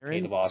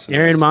Aaron, of Awesomeness.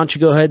 Aaron, why don't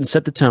you go ahead and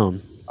set the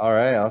tone? All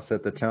right, I'll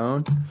set the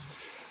tone.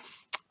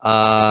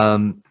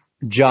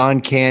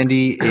 John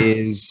Candy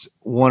is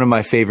one of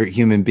my favorite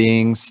human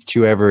beings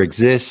to ever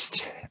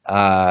exist.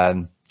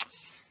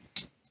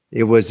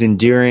 It was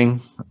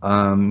endearing.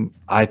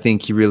 I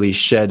think he really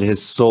shed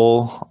his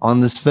soul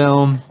on this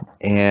film.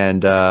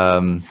 And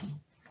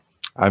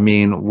I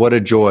mean, what a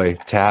joy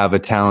to have a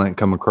talent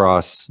come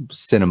across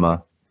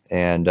cinema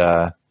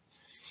and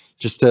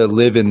just to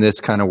live in this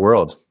kind of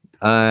world.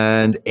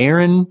 And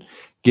Aaron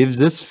gives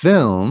this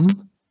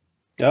film.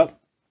 Yep.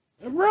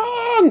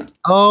 Wrong.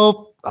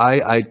 Oh,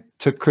 I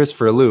took Chris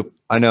for a loop.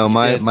 I know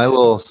my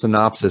little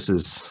synopsis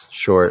is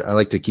short. I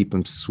like to keep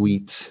them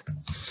sweet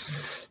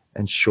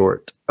and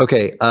short.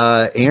 Okay.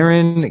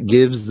 Aaron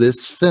gives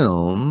this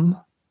film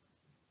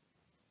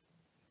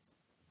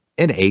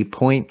an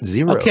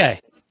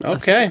 8.0.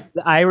 Okay.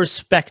 I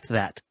respect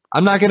that.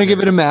 I'm not going to give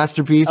it a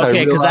masterpiece.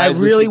 Okay, because I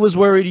really was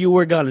worried you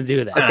were going to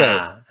do that.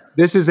 Okay.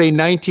 This is a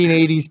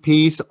 1980s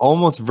piece,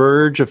 almost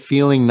verge of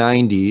feeling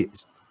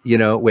 90s. You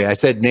know, wait, I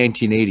said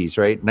 1980s,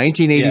 right?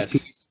 1980s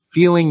piece,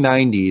 feeling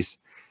 90s.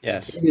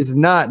 Yes. It is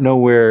not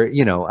nowhere,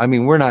 you know, I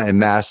mean, we're not in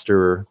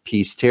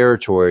masterpiece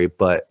territory,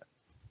 but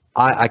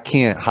I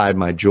can't hide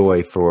my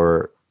joy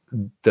for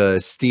the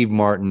Steve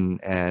Martin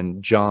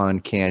and John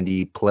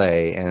Candy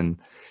play and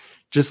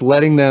just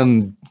letting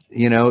them,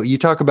 you know, you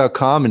talk about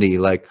comedy,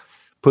 like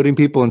putting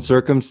people in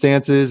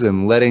circumstances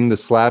and letting the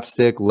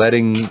slapstick,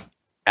 letting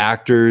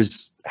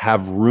actors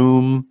have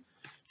room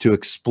to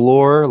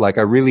explore. Like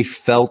I really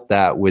felt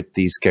that with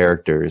these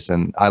characters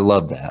and I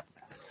love that.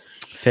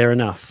 Fair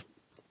enough.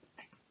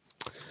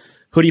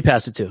 Who do you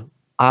pass it to?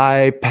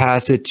 I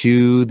pass it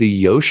to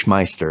the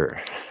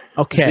Yoshmeister.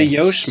 Okay. The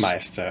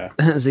Yoshmeister.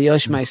 The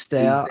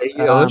Yoshmeister.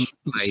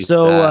 Yoshmeister.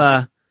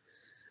 So,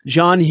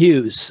 John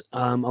Hughes.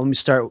 Let me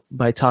start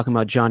by talking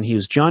about John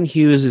Hughes. John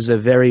Hughes is a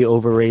very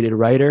overrated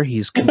writer.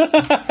 He's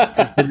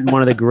considered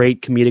one of the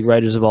great comedic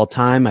writers of all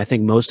time. I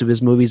think most of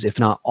his movies, if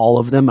not all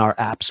of them, are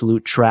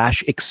absolute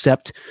trash,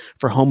 except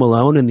for Home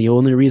Alone. And the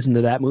only reason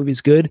that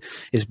movie's good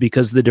is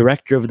because the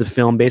director of the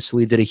film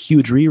basically did a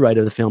huge rewrite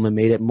of the film and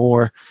made it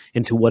more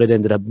into what it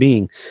ended up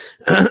being.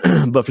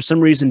 But for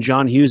some reason,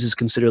 John Hughes is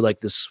considered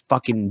like this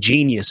fucking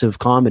genius of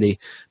comedy.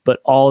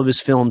 But all of his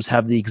films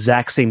have the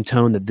exact same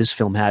tone that this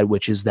film had,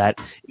 which is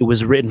that it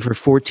was written for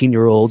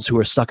 14-year-olds who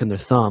are sucking their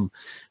thumb.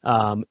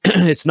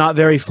 It's not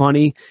very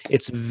funny.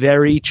 It's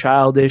very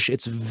childish.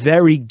 It's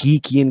very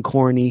geeky and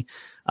corny.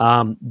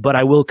 But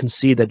I will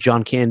concede that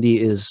John Candy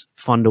is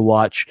fun to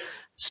watch.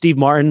 Steve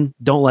Martin,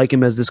 don't like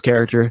him as this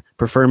character.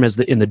 Prefer him as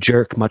in The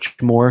Jerk much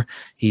more.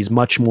 He's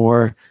much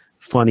more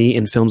funny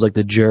in films like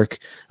The Jerk.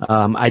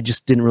 I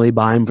just didn't really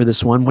buy him for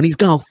this one. When he's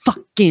going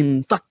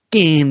fucking,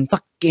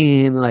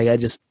 like I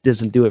just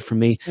doesn't do it for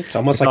me. It's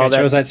almost like I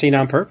chose that scene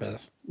on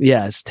purpose.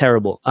 Yeah, it's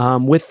terrible.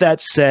 With that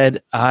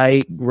said,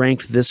 I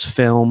ranked this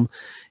film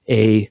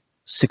a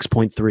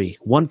 6.3,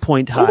 1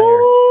 point higher.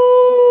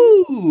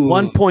 Ooh,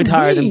 1 point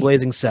higher than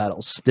Blazing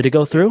Saddles. Did it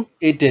go through?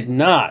 It did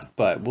not,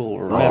 but we'll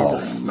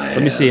remember. Oh, man.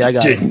 Let me see. I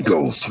got Didn't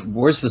go through.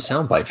 Where's the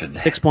soundbite for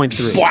that?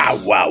 6.3. Wow.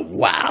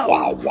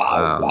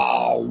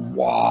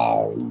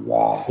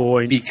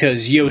 Point.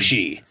 Because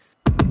Yoshi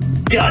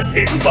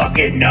doesn't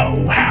fucking know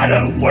how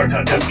to work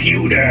a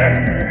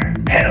computer.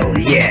 Hell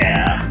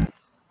yeah.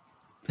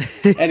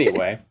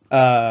 Anyway,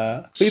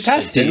 we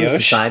passed to Yoshi.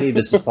 Society,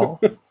 this is Paul.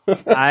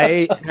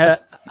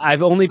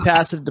 I've only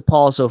passed it to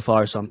Paul so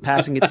far, so I'm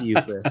passing it to you,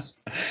 Chris.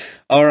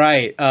 All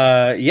right.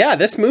 Yeah,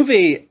 this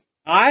movie,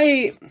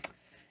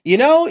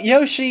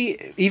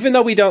 Yoshi, even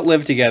though we don't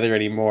live together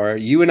anymore,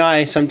 you and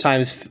I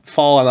sometimes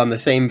fall on the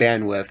same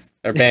bandwidth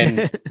or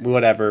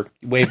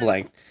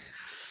wavelength.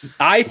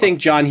 I think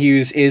John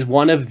Hughes is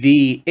one of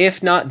the,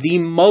 if not the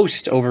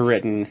most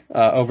overwritten,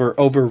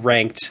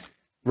 overranked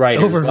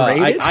writers.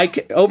 Overrated?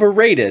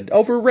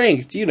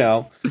 Overranked, you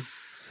know.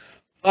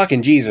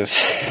 Fucking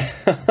Jesus.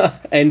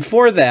 And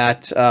for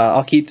that,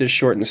 I'll keep this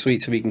short and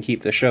sweet so we can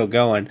keep the show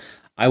going.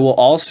 I will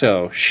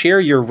also share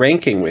your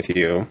ranking with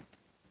you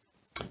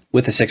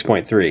with a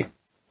 6.3.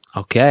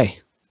 Okay.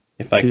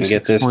 If I can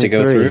get this to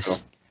go through.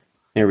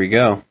 Here we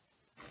go.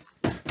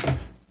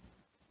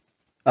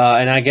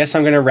 And I guess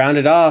I'm going to round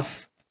it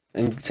off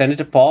and send it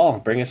to Paul.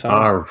 Bring us home.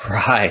 All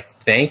right.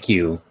 Thank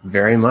you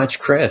very much,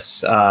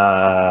 Chris.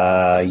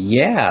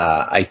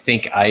 Yeah, I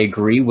think I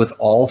agree with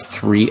all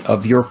three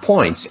of your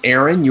points.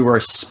 Aaron, you are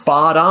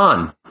spot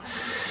on.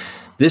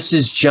 This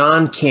is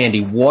John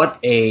Candy. What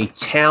a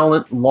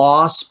talent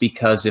loss,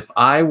 because if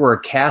I were a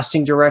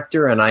casting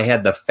director and I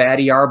had the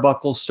Fatty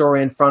Arbuckle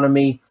story in front of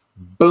me,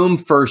 boom,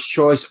 first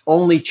choice,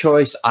 only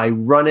choice. I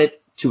run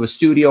it to a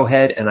studio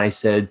head and I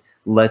said,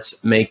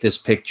 let's make this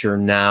picture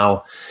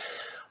now.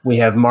 We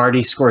have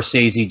Marty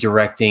Scorsese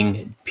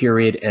directing,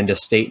 period, and a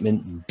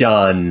statement,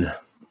 done.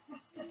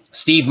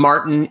 Steve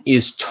Martin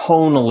is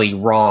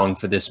tonally wrong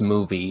for this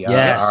movie.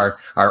 Yes.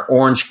 Our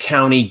Orange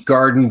County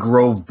Garden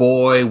Grove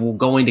boy will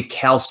going to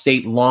Cal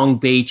State Long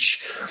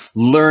Beach,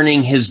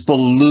 learning his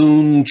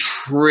balloon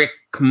trick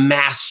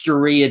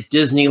mastery at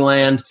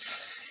Disneyland.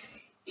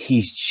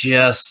 he's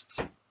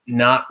just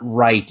not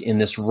right in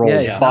this role.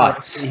 Yeah,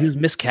 but he was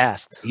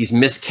miscast. He's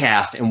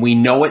miscast, and we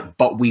know it,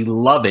 but we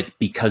love it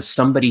because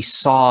somebody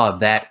saw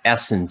that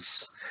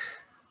essence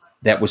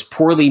that was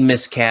poorly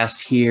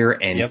miscast here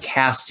and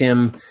cast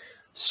him.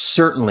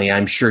 Certainly,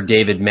 I'm sure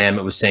David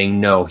Mamet was saying,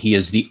 no, he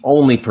is the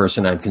only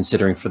person I'm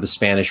considering for the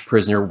Spanish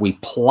Prisoner. We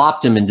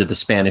plopped him into the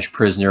Spanish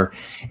Prisoner,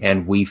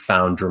 and we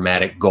found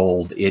dramatic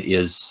gold. It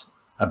is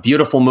a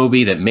beautiful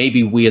movie that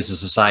maybe we as a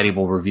society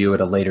will review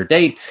at a later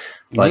date.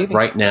 But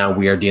right now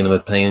we are dealing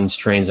with planes,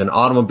 trains, and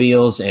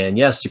automobiles. And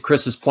yes, to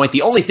Chris's point,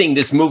 the only thing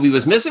this movie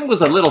was missing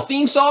was a little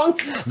theme song.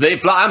 They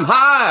fly 'em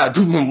high,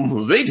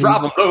 they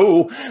drive 'em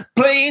low.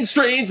 Planes,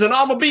 trains, and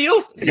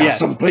automobiles. They got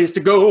someplace to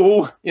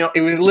go. You know,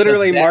 it was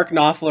literally Mark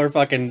Knopfler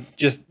fucking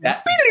just.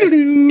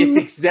 It's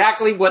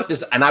exactly what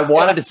this. And I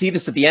wanted to see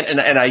this at the end.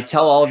 And I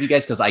tell all of you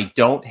guys because I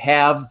don't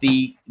have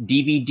the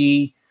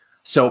DVD.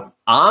 So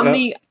on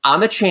the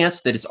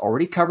chance that it's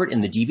already covered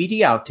in the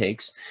DVD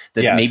outtakes,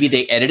 that maybe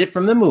they edited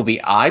from the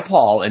movie, I,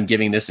 Paul, am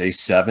giving this a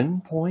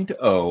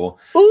 7.0.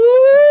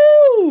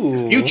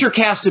 Ooh. Future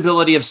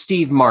castability of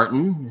Steve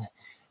Martin.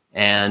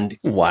 And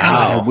God,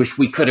 I wish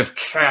we could have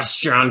cast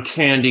John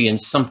Candy in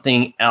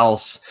something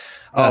else.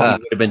 Oh, he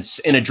would have been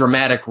in a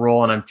dramatic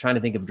role, and I'm trying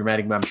to think of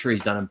dramatic, but I'm sure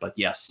he's done it. But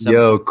yes.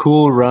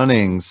 Cool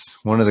Runnings,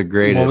 one of the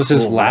greatest. What was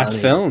his last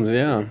films?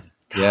 Yeah.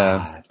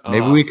 Yeah.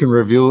 Maybe we can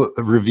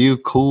review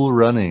Cool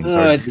Runnings.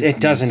 It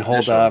doesn't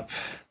hold up.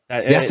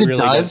 Yes, it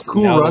really does.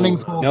 Cool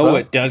Runnings holds up. No,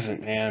 it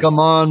doesn't, man. Come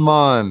on,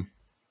 Mon.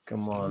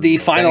 Come on. The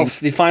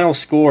final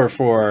score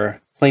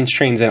for Planes,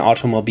 Trains, and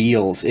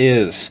Automobiles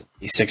is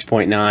a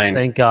 6.9.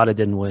 Thank God it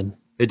didn't win.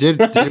 It did.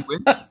 Did it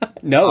win?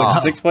 No,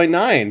 it's a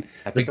 6.9.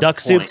 The Duck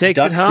Soup takes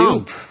it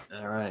home.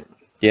 All right.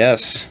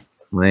 Yes.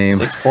 Lame.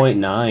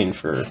 6.9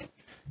 for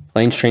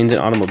Planes, Trains, and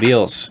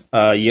Automobiles.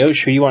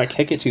 Yosh, who you want to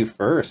kick it to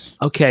first?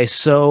 Okay,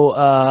 so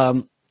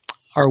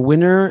our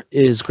winner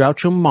is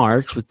Groucho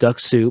Marx with Duck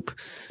Soup.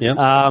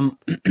 Yeah.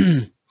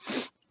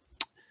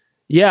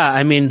 Yeah,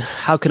 I mean,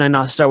 how can I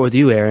not start with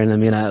you, Aaron? I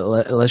mean,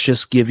 let's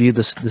just give you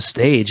the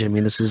stage. I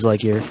mean, this is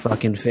like your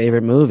fucking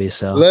favorite movie.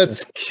 So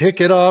let's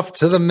kick it off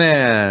to the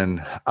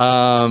man.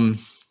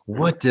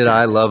 What did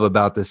I love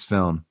about this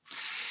film?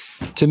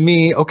 To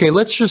me, okay,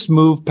 let's just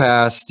move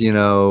past,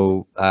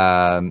 some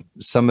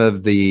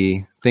of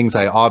the things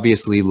I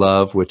obviously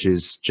love, which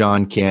is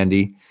John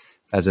Candy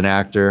as an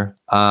actor.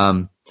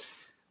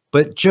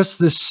 But just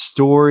this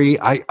story,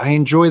 I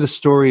enjoy the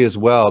story as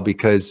well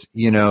because,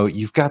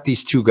 you've got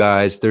these two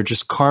guys, they're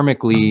just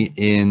karmically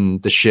in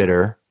the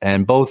shitter,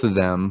 and both of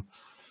them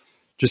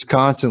just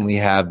constantly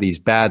have these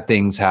bad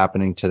things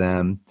happening to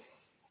them.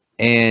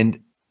 And,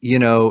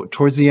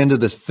 towards the end of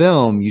this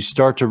film, you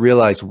start to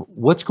realize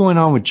what's going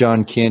on with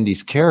John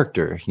Candy's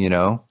character,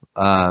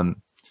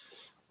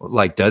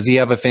 like, does he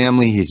have a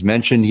family? He's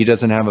mentioned he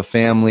doesn't have a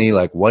family.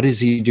 Like, what is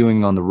he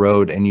doing on the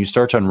road? And you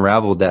start to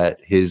unravel that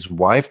his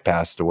wife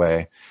passed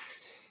away.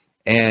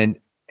 And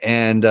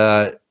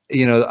I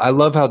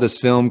love how this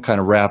film kind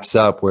of wraps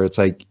up where it's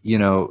like,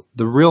 the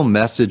real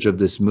message of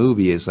this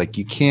movie is like,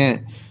 you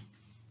can't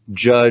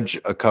judge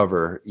a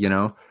cover,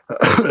 you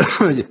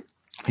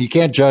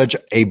can't judge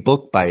a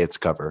book by its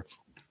cover,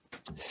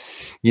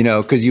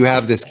 because you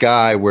have this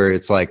guy where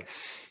it's like,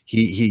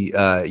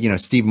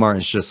 Steve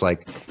Martin's just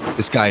like,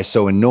 this guy is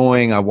so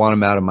annoying. I want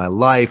him out of my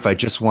life. I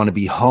just want to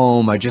be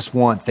home. I just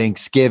want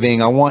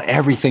Thanksgiving. I want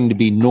everything to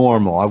be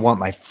normal. I want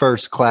my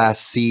first class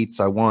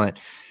seats. I want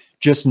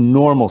just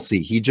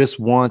normalcy. He just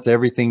wants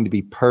everything to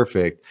be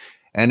perfect.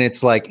 And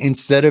it's like,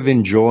 instead of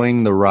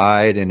enjoying the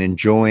ride and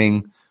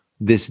enjoying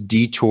this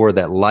detour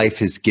that life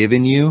has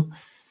given you,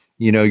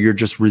 you're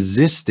just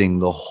resisting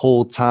the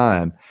whole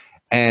time.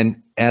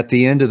 And at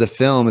the end of the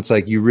film, it's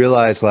like, you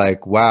realize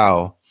like,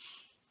 wow,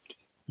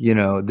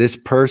 this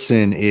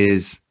person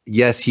is,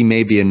 yes, he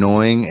may be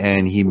annoying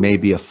and he may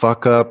be a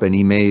fuck up and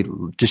he may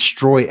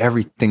destroy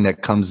everything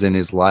that comes in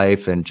his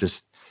life and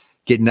just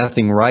get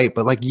nothing right.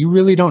 But like, you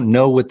really don't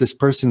know what this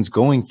person's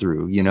going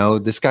through.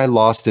 This guy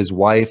lost his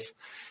wife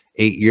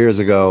 8 years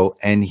ago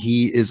and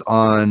he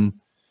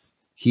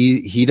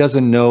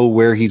doesn't know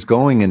where he's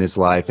going in his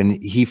life.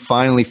 And he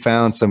finally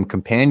found some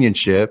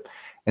companionship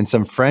and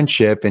some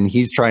friendship, and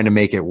he's trying to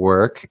make it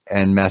work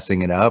and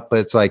messing it up. But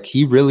it's like,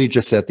 he really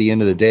just at the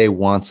end of the day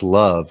wants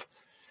love.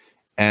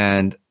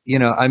 And,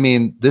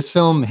 this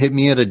film hit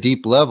me at a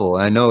deep level.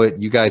 I know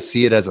you guys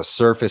see it as a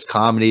surface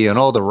comedy and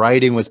all the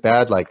writing was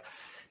bad. Like,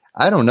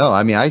 I don't know.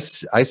 I mean, I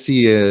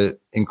see a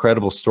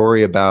incredible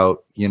story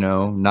about,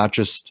 not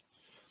just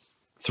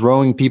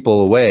throwing people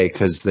away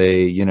because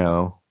they,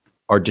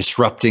 are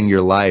disrupting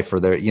your life or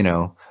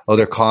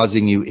they're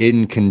causing you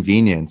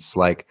inconvenience.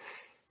 Like,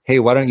 hey,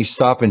 why don't you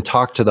stop and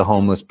talk to the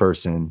homeless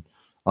person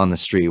on the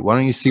street? Why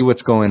don't you see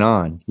what's going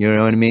on? You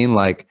know what I mean?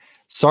 Like,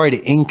 sorry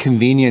to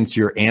inconvenience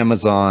your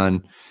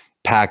Amazon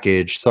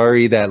package.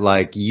 Sorry that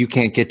like you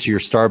can't get to your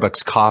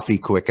Starbucks coffee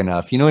quick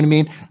enough. You know what I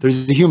mean?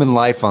 There's a human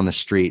life on the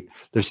street.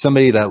 There's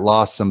somebody that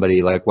lost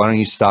somebody. Like, why don't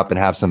you stop and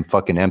have some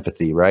fucking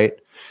empathy, right?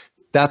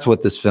 That's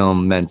what this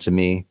film meant to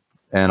me,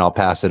 and I'll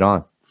pass it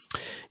on.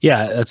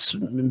 Yeah, that's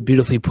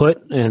beautifully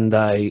put, and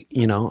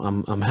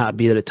I'm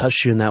happy that it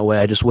touched you in that way.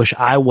 I just wish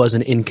I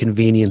wasn't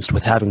inconvenienced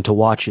with having to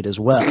watch it as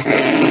well.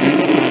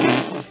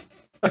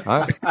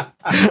 I'm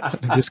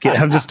just kidding.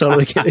 I'm just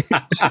totally kidding.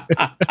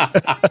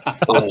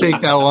 I'll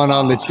take that one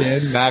on the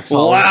chin. Max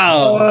Holloway.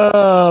 Wow.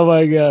 Oh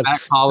my god.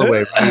 Max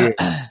Holloway. Right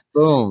here.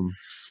 Boom.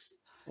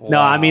 No,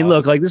 I mean,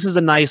 look, like this is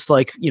a nice,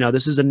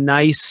 this is a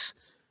nice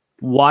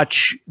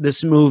watch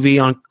this movie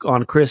on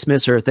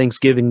Christmas or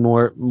Thanksgiving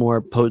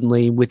more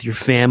potently with your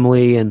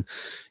family, and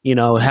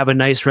have a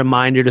nice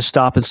reminder to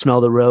stop and smell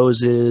the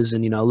roses,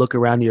 and look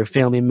around to your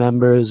family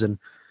members and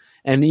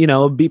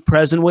be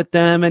present with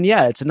them. And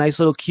yeah, it's a nice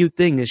little cute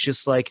thing. It's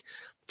just like,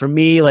 for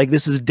me, like,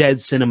 this is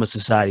dead cinema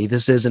society.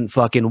 This isn't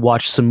fucking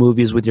watch some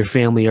movies with your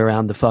family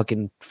around the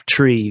fucking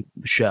tree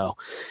show.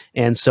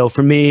 And so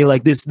for me,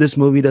 like, this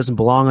movie doesn't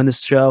belong on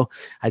this show.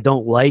 I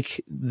don't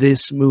like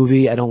this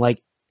movie. I don't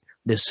like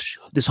this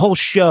whole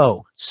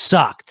show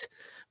sucked.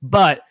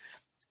 But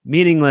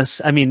needless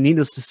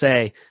to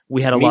say,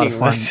 we had a lot of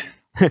fun.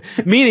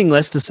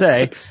 Meaningless to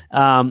say.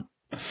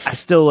 I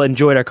still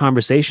enjoyed our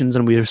conversations,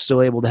 and we were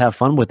still able to have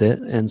fun with it,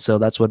 and so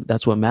that's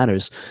what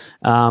matters.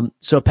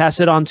 So pass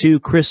it on to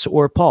Chris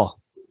or Paul.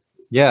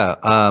 Yeah.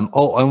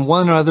 And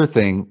one other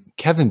thing,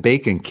 Kevin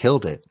Bacon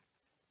killed it.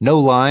 No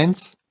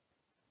lines.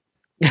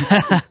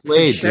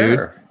 Played, Sure.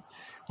 dude.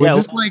 Was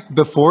this like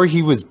before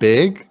he was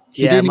big?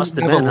 He Yeah, it didn't must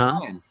even have a been, huh?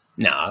 line.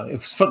 No,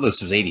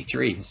 Footloose was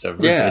 83. So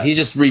Yeah. he's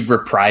just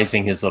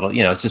reprising his little,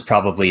 it's just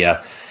probably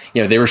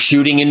they were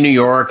shooting in New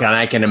York, and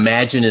I can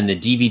imagine in the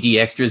DVD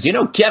extras,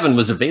 Kevin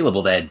was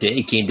available that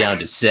day, came down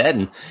to set,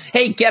 and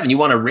hey, Kevin, you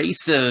want to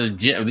race?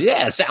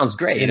 Yeah, sounds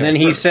great. And then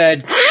he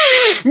said,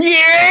 "Yeah."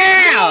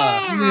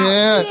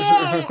 Yeah.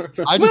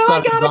 I just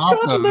thought it was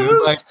awesome. It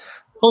was like,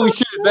 holy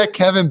shit, is that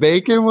Kevin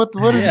Bacon? What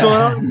is Yeah. going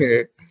on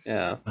here?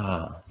 Yeah.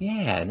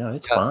 Yeah, no,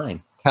 it's Yeah.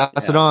 fine.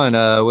 Pass it on.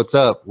 What's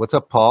up? What's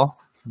up, Paul?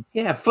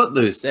 Yeah,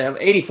 Footloose,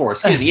 84.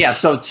 Excuse me. Yeah.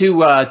 So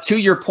to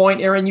your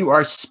point, Aaron, you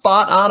are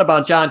spot on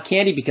about John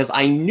Candy, because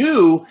I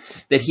knew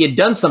that he had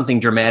done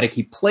something dramatic.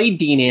 He played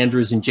Dean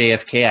Andrews in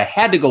JFK. I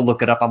had to go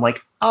look it up. I'm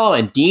like, oh,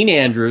 and Dean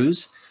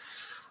Andrews,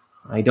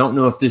 I don't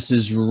know if this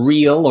is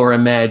real or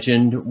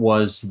imagined,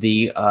 was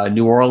the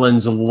New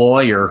Orleans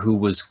lawyer who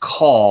was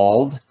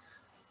called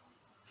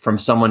from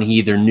someone he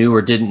either knew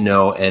or didn't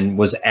know, and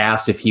was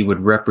asked if he would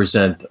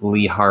represent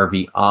Lee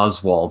Harvey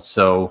Oswald.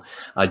 So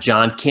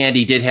John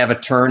Candy did have a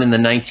turn in the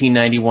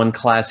 1991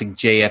 classic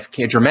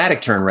JFK,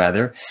 dramatic turn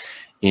rather,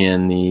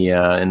 in the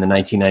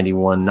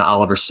 1991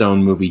 Oliver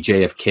Stone movie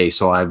JFK.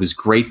 So I was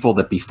grateful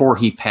that before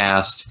he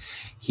passed,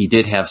 he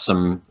did have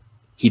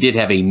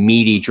a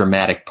meaty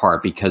dramatic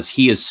part, because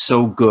he is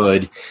so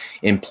good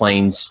in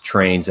planes,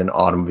 trains, and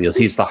automobiles.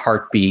 He's the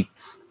heartbeat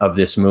of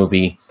this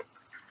movie.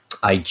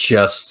 I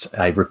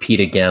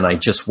repeat again, I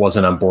just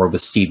wasn't on board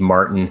with Steve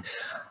Martin.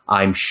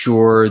 I'm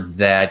sure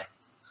that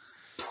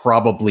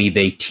probably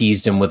they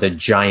teased him with a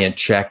giant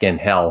check in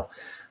hell.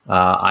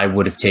 I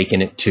would have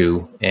taken it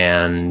too.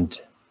 And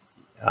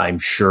I'm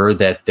sure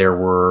that there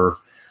were,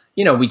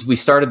 we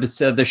started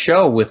the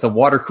show with a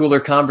water cooler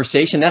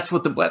conversation. That's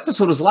what it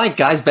was like,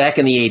 guys, back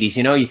in the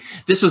 80s.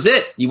 This was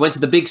it. You went to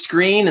the big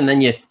screen, and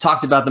then you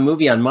talked about the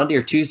movie on Monday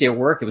or Tuesday at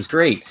work. It was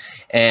great.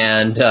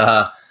 And,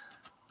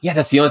 yeah,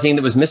 that's the only thing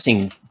that was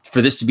missing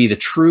for this to be the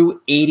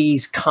true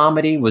 80s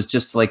comedy, was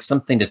just like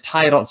something to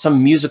tie it all,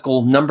 some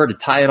musical number to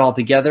tie it all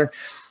together.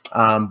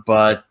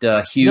 But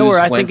Hughes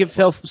I think it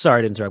fell.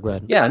 Sorry to interrupt. Go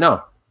ahead. Yeah,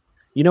 no.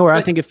 You know where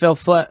I think it fell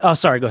flat? Oh,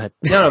 sorry. Go ahead.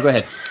 No, go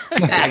ahead.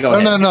 Go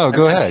ahead. No,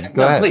 go ahead.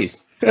 Go ahead.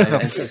 Please.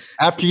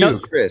 After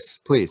you, Chris,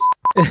 please.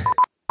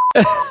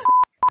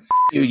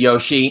 You,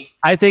 Yoshi.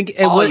 I think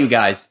You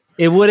guys.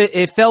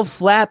 It fell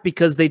flat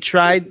because they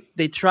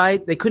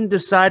couldn't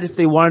decide if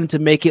they wanted to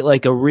make it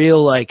like a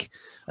real like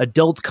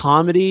adult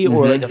comedy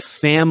or like a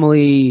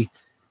family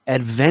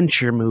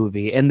adventure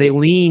movie, and they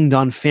leaned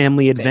on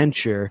family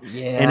adventure.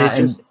 Yeah, and it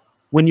just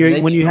when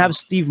you have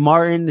Steve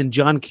Martin and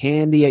John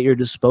Candy at your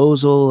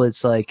disposal,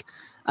 it's like,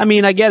 I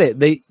mean, I get it.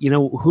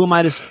 Who am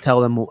I to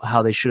tell them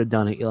how they should have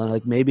done it?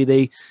 Like maybe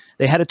they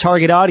had a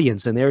target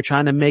audience, and they were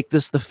trying to make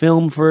this the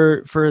film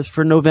for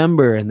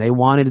November, and they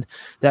wanted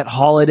that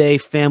holiday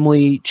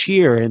family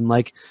cheer, and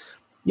like,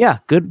 yeah,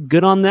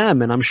 good on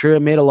them. And I'm sure it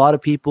made a lot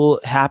of people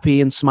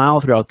happy and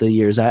smile throughout the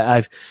years.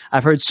 I've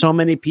heard so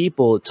many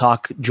people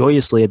talk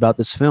joyously about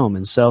this film,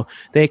 and so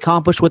they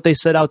accomplished what they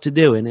set out to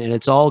do, and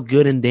it's all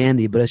good and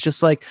dandy. But it's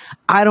just like,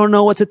 I don't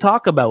know what to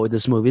talk about with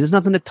this movie. There's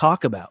nothing to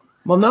talk about.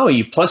 Well, no,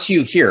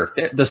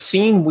 the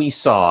scene we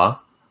saw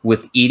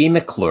with Edie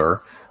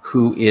McClure,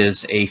 who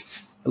is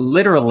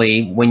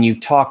literally, when you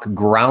talk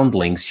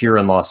groundlings here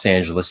in Los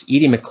Angeles,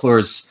 Edie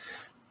McClure's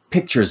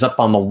pictures up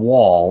on the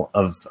wall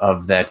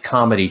of that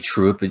comedy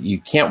troupe. You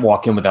can't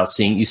walk in without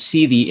seeing. You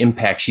see the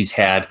impact she's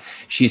had.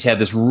 She's had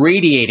this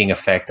radiating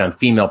effect on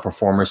female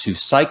performers who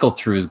cycle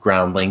through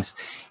groundlings.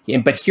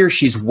 but here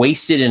she's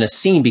wasted in a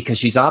scene because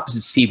she's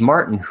opposite Steve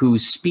Martin,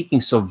 who's speaking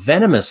so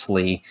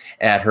venomously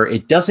at her.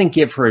 It doesn't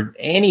give her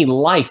any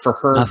life for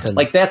her. Nothing.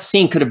 Like that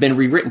scene could have been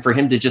rewritten for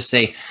him to just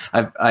say,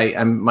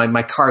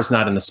 my car's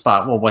not in the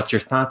spot. Well, what's your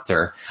thoughts,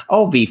 sir?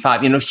 Oh,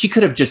 V5. You know, she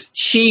could have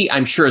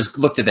I'm sure has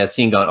looked at that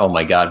scene going, oh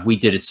my God, we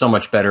did it so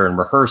much better in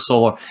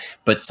rehearsal,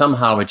 but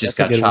somehow it just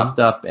got chopped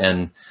up,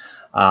 and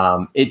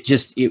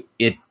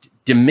it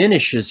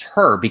diminishes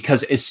her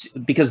because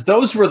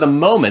those were the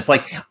moments,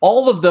 like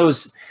all of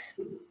those,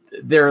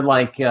 they're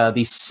like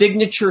the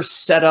signature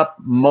setup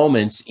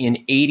moments in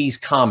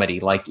 80s comedy.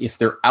 Like if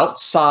they're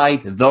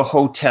outside the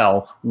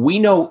hotel, we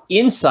know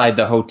inside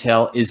the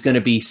hotel is going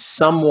to be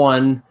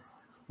someone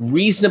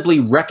reasonably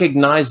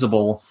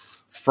recognizable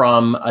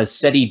from a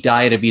steady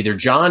diet of either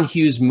John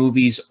Hughes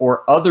movies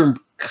or other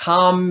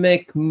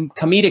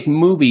comedic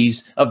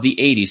movies of the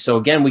 80s. So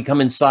again, we come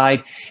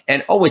inside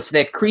and, oh, it's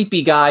that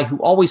creepy guy who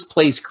always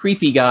plays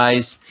creepy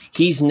guys.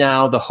 He's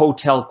now the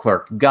hotel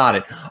clerk. Got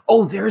it.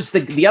 Oh, there's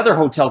the other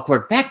hotel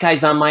clerk. That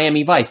guy's on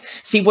Miami Vice.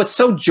 See, what's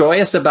so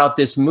joyous about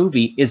this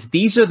movie is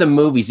these are the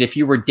movies, if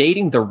you were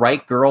dating the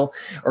right girl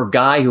or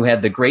guy who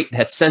had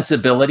that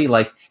sensibility,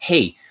 like,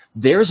 hey,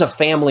 there's a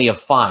family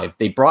of 5.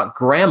 They brought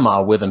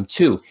grandma with them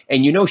too.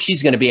 And you know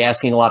she's going to be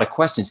asking a lot of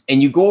questions.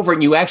 And you go over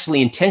and you actually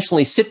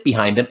intentionally sit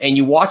behind them and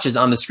you watch it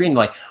on the screen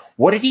like,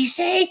 what did he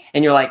say?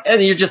 And you're like,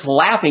 and you're just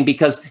laughing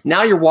because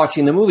now you're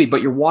watching the movie,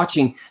 but you're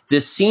watching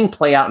this scene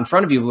play out in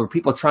front of you where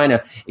people are trying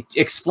to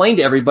explain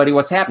to everybody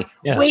what's happening.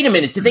 Yeah. Wait a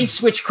minute. Did they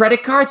switch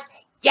credit cards?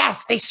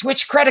 Yes, they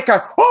switched credit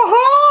card.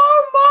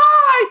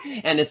 Oh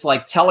my! And it's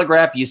like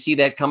telegraph. You see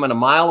that coming a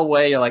mile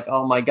away. You're like,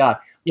 oh my God.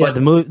 Yeah,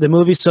 but the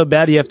movie's so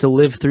bad you have to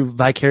live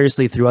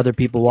vicariously through other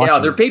people watching. Yeah,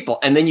 other people.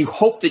 And then you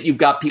hope that you've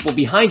got people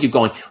behind you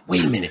going,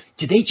 wait a minute,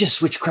 did they just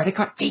switch credit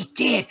card? They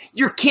did.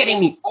 You're kidding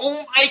me.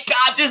 Oh my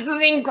God, this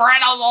is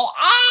incredible.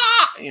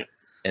 Ah!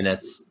 And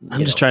that's...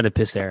 I'm just trying to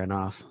piss Aaron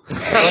off.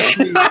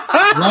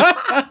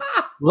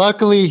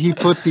 Luckily, he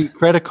put the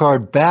credit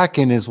card back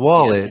in his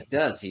wallet.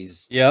 Yes, he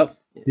does. Yep.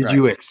 Did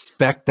you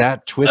expect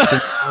that twist?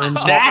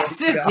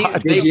 That's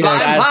it. They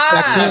drive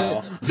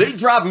high. They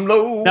drive them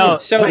low. No,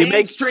 so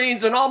planes,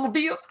 trains, and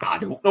automobiles. I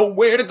don't know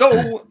where to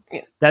go.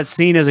 That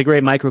scene is a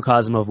great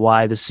microcosm of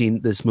why this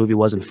movie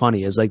wasn't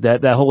funny. Is like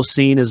that whole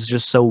scene is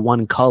just so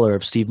one color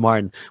of Steve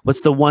Martin.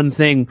 What's the one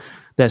thing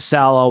that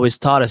Sal always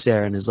taught us,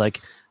 Aaron, is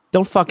like,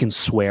 don't fucking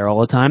swear all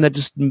the time. That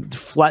just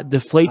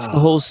deflates the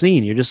whole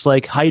scene. You're just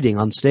like hiding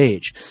on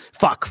stage.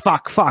 Fuck.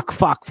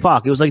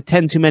 It was like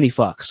 10 too many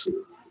fucks.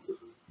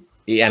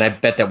 Yeah, and I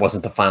bet that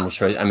wasn't the final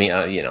choice. I mean,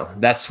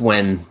 that's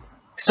when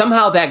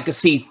somehow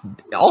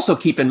also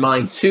keep in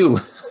mind too,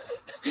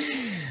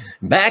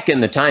 back in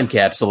the time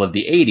capsule of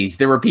the 80s,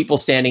 there were people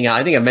standing out.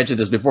 I think I mentioned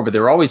this before, but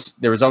there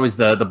was always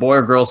the boy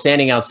or girl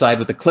standing outside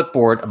with a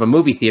clipboard of a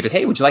movie theater.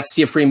 Hey, would you like to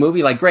see a free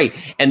movie? Like, great.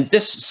 And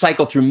this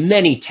cycled through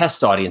many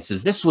test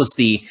audiences. This was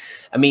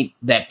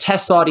that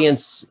test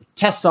audience,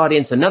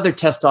 another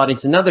test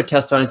audience,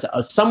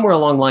 somewhere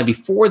along the line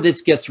before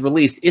this gets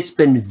released, it's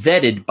been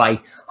vetted by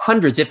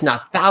hundreds, if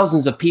not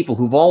thousands of people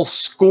who've all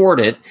scored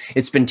it.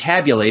 It's been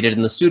tabulated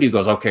and the studio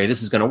goes, okay,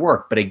 this is going to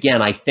work. But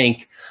again, I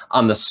think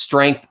on the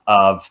strength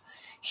of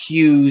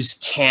Hughes'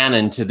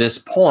 canon to this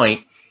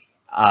point,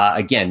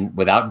 again,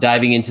 without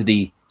diving into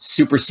the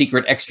super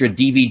secret extra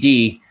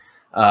DVD,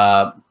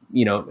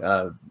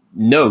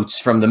 notes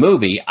from the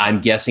movie,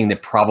 I'm guessing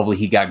that probably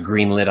he got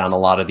greenlit on a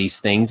lot of these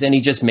things, and he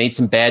just made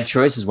some bad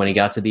choices when he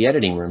got to the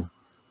editing room.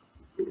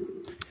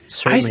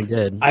 Certainly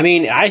did. I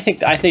mean, I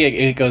think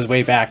it goes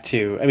way back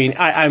to. I mean,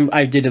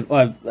 I did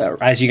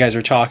as you guys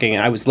were talking,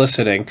 I was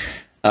listening.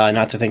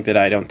 Not to think that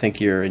I don't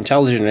think you're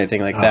intelligent or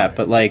anything like that,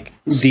 but like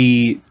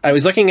I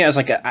was looking at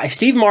as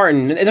Steve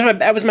Martin.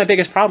 That was my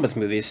biggest problem with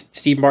movies.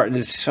 Steve Martin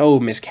is so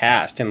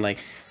miscast, and like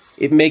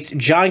it makes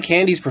John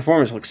Candy's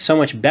performance look so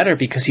much better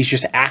because he's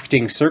just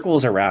acting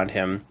circles around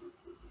him.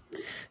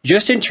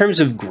 Just in terms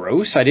of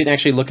gross, I didn't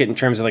actually look at it in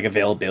terms of like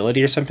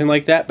availability or something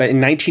like that. But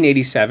in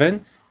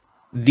 1987,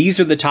 these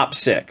are the top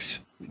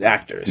 6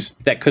 actors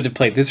that could have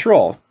played this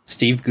role: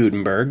 Steve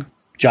Guttenberg,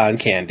 John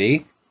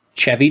Candy,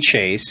 Chevy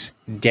Chase,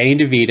 Danny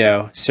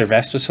DeVito,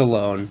 Sylvester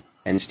Stallone,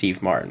 and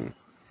Steve Martin.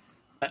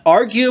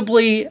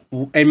 Arguably,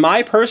 in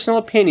my personal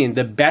opinion,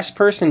 the best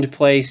person to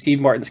play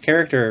Steve Martin's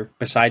character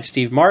besides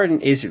Steve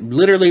Martin is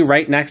literally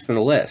right next on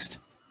the list,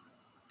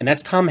 and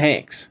that's Tom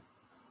Hanks.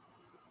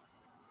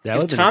 If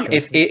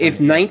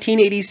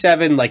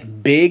 1987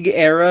 like big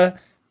era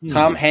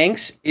Tom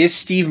Hanks is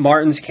Steve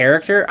Martin's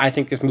character, I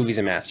think this movie's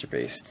a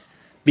masterpiece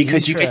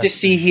because you get to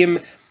see him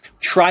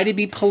try to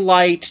be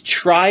polite,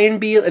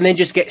 and then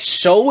just get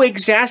so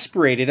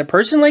exasperated. A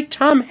person like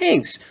Tom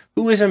Hanks,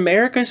 who is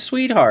America's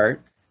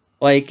sweetheart,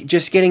 like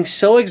just getting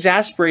so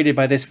exasperated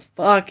by this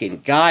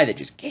fucking guy that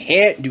just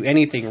can't do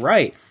anything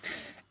right.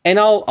 And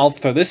I'll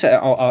throw this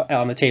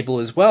on the table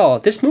as well.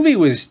 This movie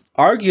was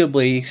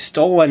arguably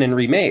stolen and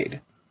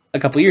remade a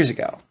couple years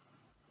ago.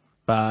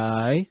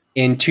 By?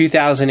 In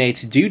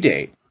 2008's Due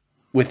Date.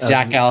 with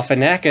Zach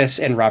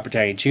Galifianakis and Robert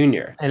Downey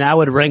Jr. And I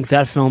would rank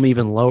that film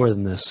even lower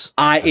than this.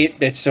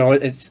 It's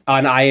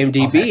on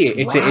IMDb.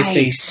 It's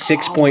a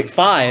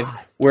 6.5,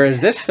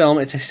 whereas this film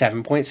it's a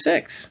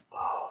 7.6.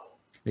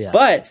 Yeah.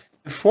 But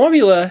the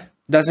formula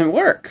doesn't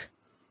work.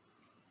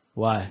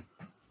 Why?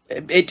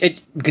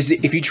 Because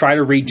if you try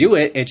to redo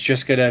it, it's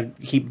just gonna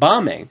keep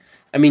bombing.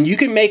 I mean, you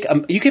can make a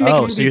movie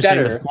so you're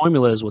better. saying the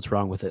formula is what's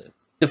wrong with it?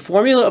 The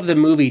formula of the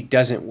movie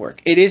doesn't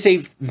work. It is a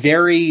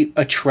very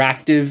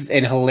attractive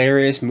and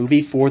hilarious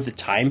movie for the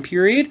time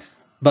period.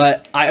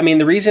 But I mean,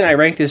 the reason I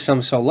rank this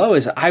film so low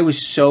is I was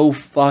so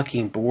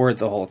fucking bored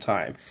the whole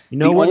time. You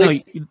know The what?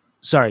 only-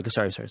 Sorry.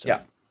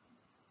 Yeah.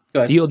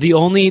 Go ahead.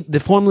 The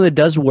formula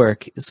does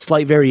work. It's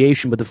slight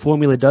variation, but the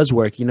formula does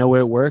work. You know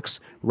where it works?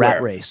 Rat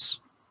Where? Race.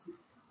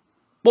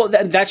 Well,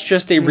 that's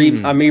just a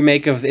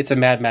remake of It's a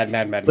Mad, Mad,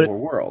 Mad, Mad, But- More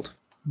World,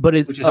 But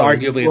it, which is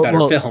arguably a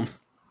better film.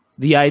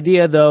 The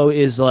idea, though,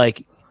 is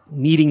like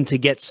needing to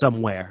get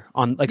somewhere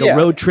on like Yeah. a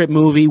road trip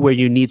movie where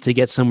you need to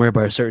get somewhere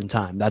by a certain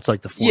time. That's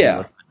like the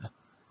formula.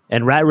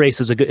 And Rat Race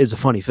is a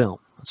funny film.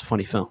 It's a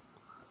funny film.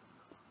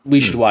 We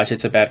should watch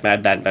It's a Bad,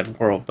 Mad, Mad, Mad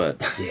World,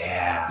 but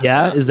Yeah.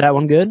 Yeah, is that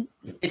one good?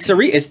 it's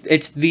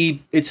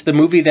the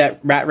movie that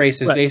Rat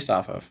Race is Right. based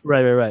off of.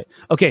 Right.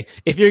 Okay,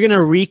 if you're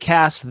gonna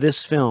recast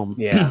this film,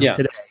 Yeah. Yeah,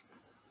 today,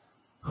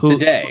 who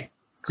today.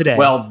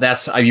 Well,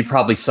 that's you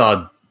probably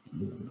saw.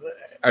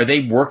 Are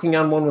they working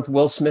on one with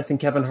Will Smith and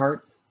Kevin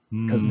Hart?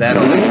 Because that's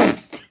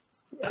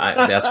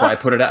why I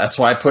put it out. That's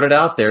why I put it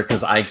out there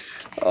because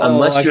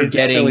unless I you're could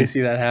definitely getting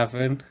see that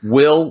happen.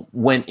 Will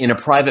went in a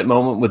private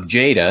moment with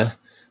Jada,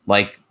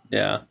 like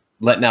Yeah.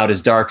 letting out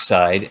his dark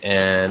side,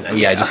 and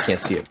I just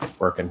can't see it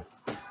working.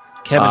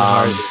 Kevin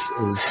Hart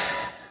is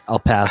I'll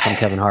pass on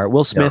Kevin Hart.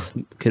 Will Smith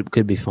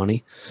could be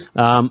funny.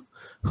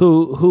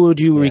 Who would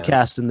you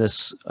recast in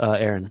this,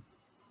 Aaron?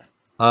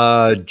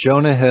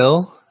 Jonah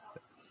Hill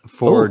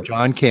for Ooh.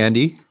 John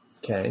Candy,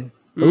 Okay.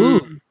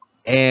 Ooh.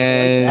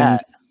 and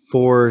that.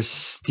 for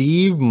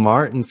Steve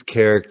Martin's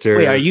character.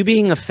 Wait, are you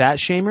being a fat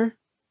shamer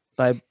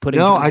by putting?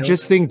 No, Jonah I Hill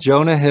just there? think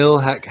Jonah Hill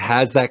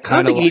has that I don't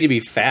kind of. think you need to be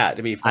fat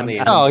to be funny.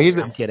 No,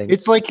 I'm kidding.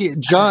 It's like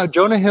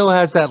Jonah Hill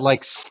has that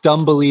like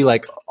stumbly,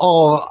 like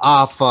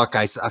fuck,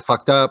 I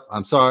fucked up.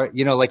 I'm sorry,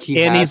 like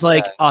he. and has he's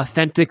like that.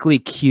 authentically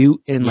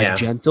cute and like Yeah.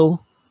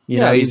 gentle. You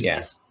Yeah, know,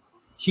 he's-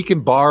 he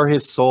can bar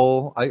his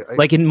soul. I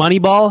like in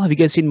Moneyball. Have you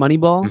guys seen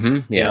Moneyball?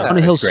 Mm-hmm. Yeah. Jonah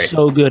that's Hill's great.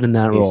 so good in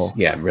that He's- role.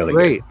 Yeah, really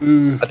great.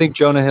 Mm, I think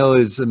Jonah Hill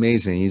is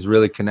amazing. He's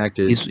really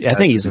connected. I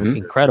think he's Mhm.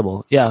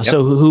 incredible. Yeah. Yep.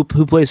 So who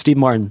plays Steve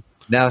Martin?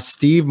 Now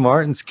Steve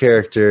Martin's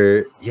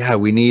character. Yeah,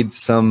 we need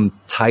some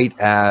tight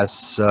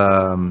ass.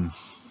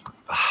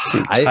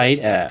 tight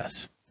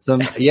ass.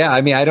 Yeah,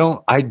 I mean, I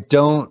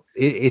don't.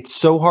 It's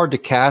so hard to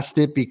cast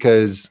it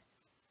because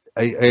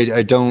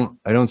I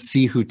don't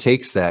see who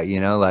takes that.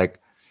 Like,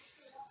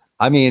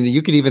 I mean,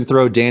 you could even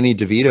throw Danny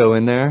DeVito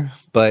in there,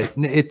 but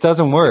it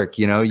doesn't work.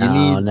 You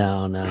need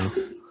No.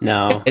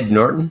 No. Ed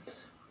Norton.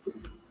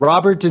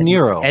 Robert De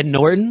Niro. Ed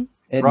Norton.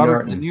 Ed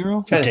Robert Norton. De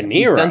Niro. De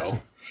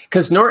Niro.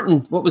 Because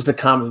Norton, what was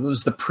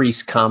the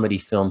priest comedy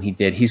film he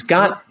did? He's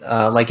got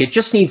it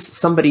just needs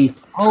somebody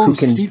Oh, who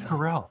can. Steve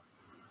Carell.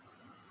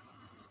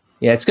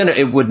 Yeah,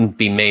 it wouldn't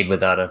be made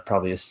without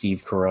probably a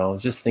Steve Carell.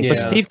 Just think. Yeah. But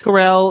Steve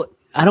Carell,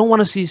 I don't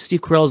want to see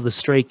Steve Carell as the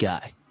straight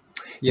guy.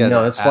 Yeah,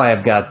 no, that's why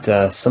I've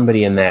got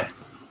somebody in that.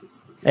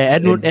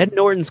 Ed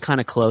Norton's kind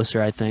of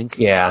closer, I think.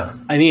 Yeah,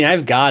 I mean,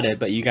 I've got it,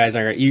 but you guys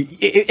aren't.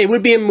 It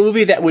would be a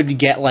movie that would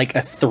get like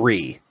a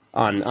 3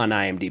 on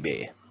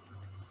IMDb.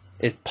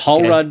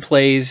 Paul Rudd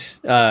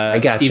plays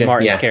gotcha. Steve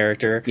Martin's Yeah.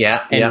 character.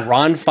 Yeah, And yeah.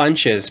 Ron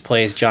Funches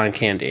plays John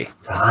Candy.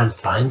 Ron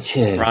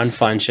Funches. Ron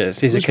Funches.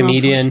 He's a Who's Ron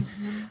comedian.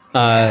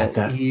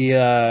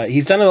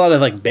 He's done a lot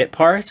of like bit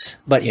parts,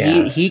 but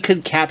Yeah. he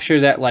could capture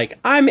that like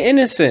I'm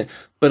innocent,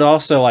 but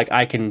also like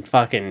I can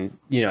fucking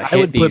I hit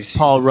would these. put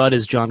Paul Rudd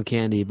as John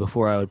Candy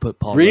before I would put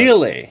Paul Rudd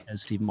Really?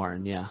 as Steve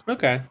Martin. Yeah,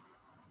 Okay.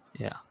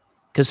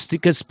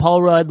 because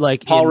Paul Rudd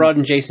Rudd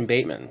and Jason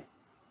Bateman.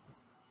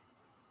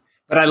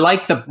 But I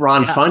like the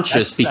Ron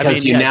Funches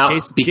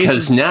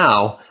because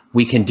now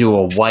we can do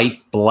a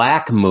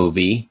white-black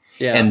movie,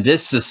 Yeah. and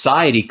this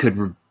society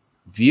could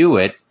review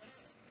it,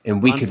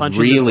 and we Ron could Funches is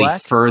really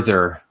black?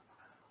 further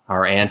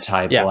our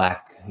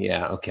anti-black.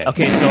 Yeah. Okay.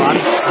 Okay, so I'm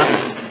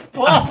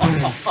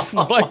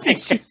what did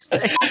you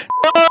say?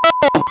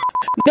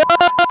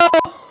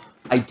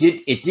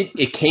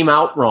 It came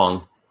out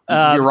wrong.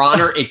 Your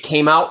Honor, it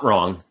came out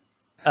wrong.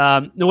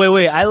 No,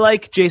 wait. I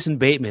like Jason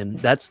Bateman.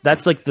 That's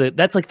like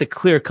the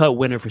clear cut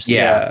winner for Steve.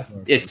 Yeah.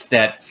 It's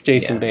that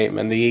Jason yeah.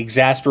 Bateman, the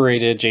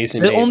exasperated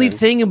Jason The Bateman. only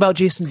thing about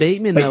Jason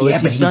Bateman though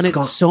is he's done it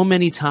so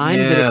many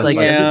times, and it's like,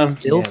 does it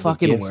still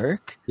fucking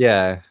work?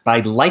 Yeah. But I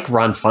like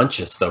Ron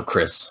Funches though,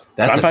 Chris.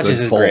 That's Ron a Funches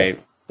good is pull. great.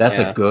 That's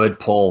Yeah. a good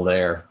pull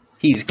there.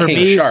 He's For King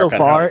me, Shark so on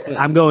far, Hot.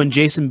 I'm going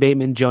Jason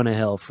Bateman, Jonah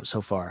Hill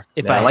so far.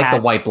 If I like had-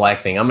 the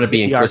white-black thing. I'm going to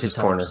be in the Chris's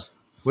archetypes. corner.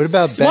 What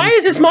about Ben? Why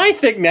is this my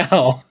thing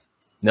now?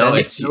 No,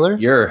 Ben it's Stiller?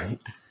 you're.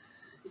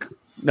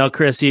 No,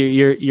 Chris,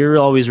 you're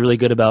always really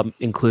good about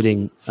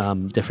including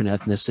different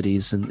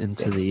ethnicities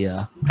into the.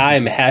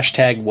 I'm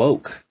hashtag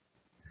woke.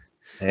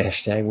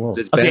 Hashtag woke.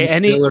 Does Okay,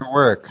 Ben Stiller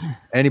work?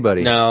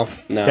 Anybody? No.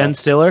 Ben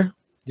Stiller.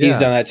 He's Yeah.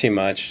 done that too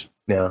much.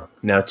 No.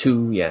 No.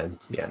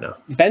 No.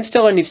 Ben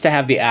Stiller needs to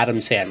have the Adam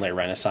Sandler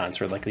renaissance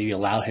where like you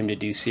allow him to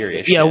do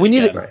serious Yeah, shit we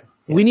need again. Right.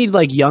 We need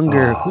like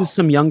younger. Who's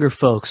some younger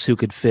folks who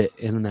could fit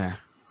in there?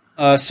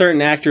 A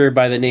certain actor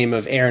by the name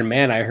of Aaron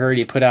Mann, I heard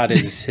he put out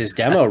his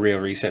demo reel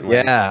recently.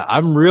 Yeah,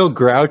 I'm real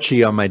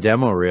grouchy on my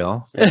demo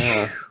reel.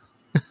 Yeah.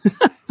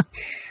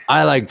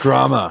 I like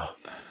drama.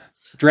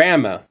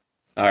 Drama.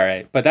 All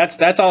right. But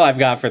that's all I've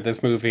got for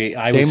this movie.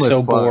 I was Shameless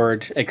so plug.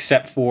 bored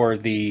except for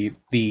the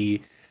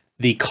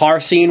car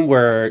scene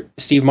where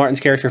Steve Martin's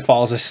character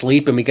falls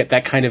asleep and we get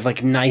that kind of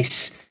like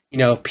nice,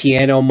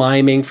 piano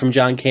miming from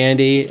John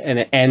Candy, and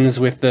it ends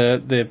with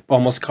the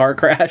almost car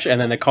crash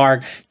and then the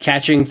car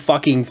catching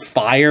fucking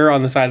fire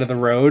on the side of the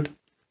road.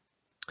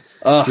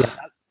 Ugh.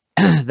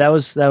 Yeah. that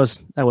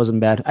wasn't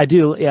bad. I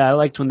do. Yeah, I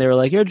liked when they were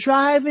like, "You're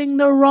driving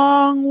the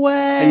wrong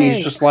way," And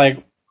he's just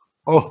like,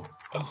 Oh,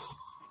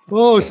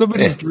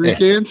 somebody's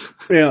drinking.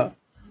 yeah.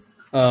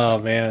 Oh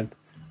man.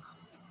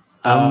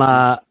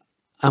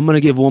 I'm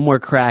gonna give one more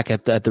crack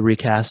at the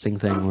recasting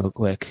thing real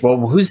quick. Well,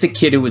 who's the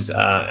kid who was?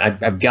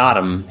 I've got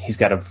him. He's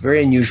got a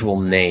very unusual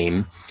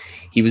name.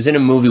 He was in a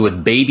movie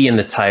with Baby in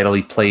the title.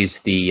 He plays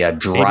the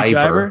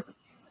driver.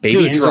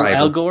 Baby Ansel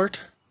Driver. Elgort?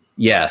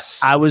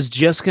 Yes. I was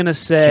just gonna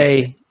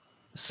say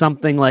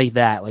something like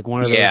that, like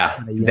one of those. Yeah,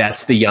 kinda young-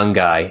 that's the young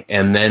guy.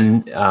 And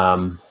then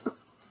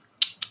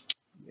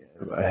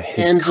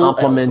his Ansel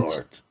compliment.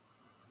 Elgort.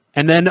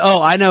 And then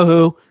I know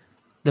who,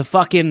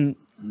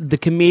 the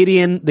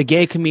comedian, the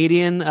gay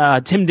comedian,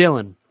 Tim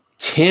Dillon.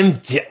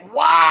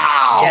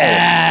 Wow.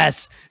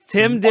 Yes,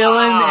 Tim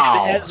Dillon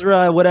Wow. and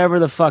Ezra, whatever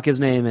the fuck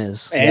his name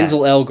is.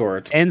 Ansel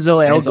Elgort.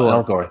 Ansel Ansel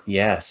Elgort. Elgort.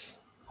 Yes.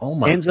 Oh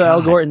my Ansel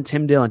God. Elgort and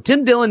Tim Dillon.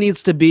 Tim Dillon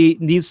needs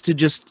to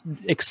just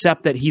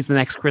accept that he's the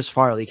next Chris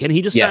Farley. Can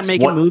he just start Yes,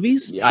 making what-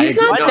 movies? I He's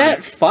agree. not No,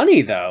 that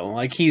funny though.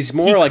 Like he's He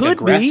more like could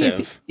be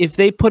aggressive. if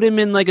they put him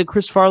in like a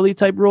Chris Farley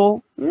type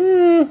role.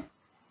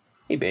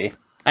 Maybe.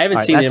 I haven't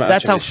All right, seen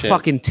that's him. how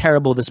fucking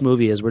terrible this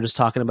movie is. We're just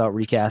talking about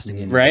recasting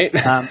it. right.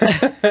 Um,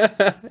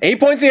 8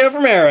 points here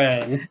from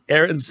Aaron.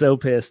 Aaron's so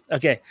pissed.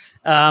 Okay.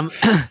 So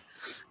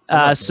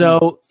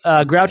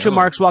Groucho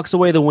Marx walks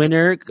away the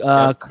winner.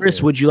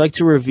 Chris, would you like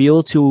to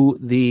reveal to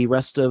the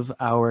rest of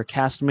our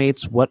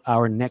castmates what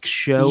our next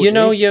show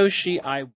is? Yoshi, I